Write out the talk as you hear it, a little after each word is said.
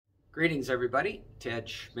Greetings, everybody. Ted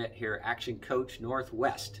Schmidt here, Action Coach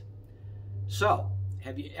Northwest. So,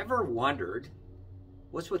 have you ever wondered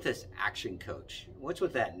what's with this Action Coach? What's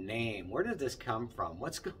with that name? Where did this come from?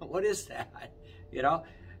 What is that? You know,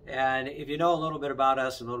 and if you know a little bit about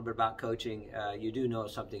us and a little bit about coaching, you do know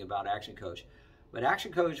something about Action Coach. But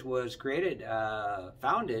Action Coach was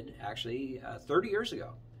founded actually 30 years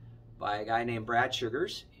ago by a guy named Brad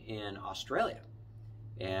Sugars in Australia.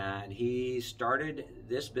 And he started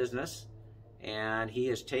this business and he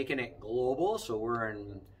has taken it global. So we're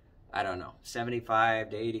in, I don't know,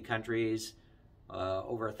 75 to 80 countries,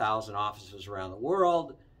 over 1,000 offices around the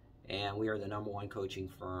world. And we are the #1 coaching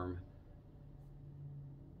firm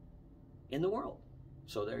in the world.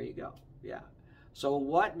 So there you go. Yeah. So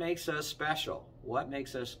what makes us special? What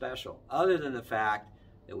makes us special? Other than the fact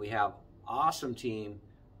that we have awesome team,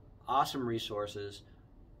 awesome resources,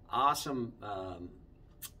 awesome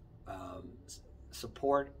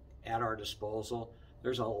support at our disposal.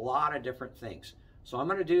 There's a lot of different things. So I'm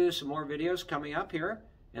going to do some more videos coming up here,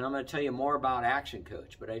 and I'm going to tell you more about Action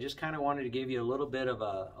Coach. But I just kind of wanted to give you a little bit of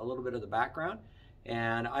the background.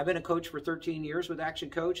 And I've been a coach for 13 years with Action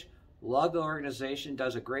Coach. Love the organization,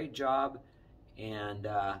 does a great job, and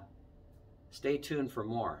stay tuned for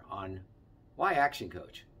more on why Action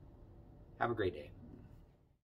Coach. Have a great day.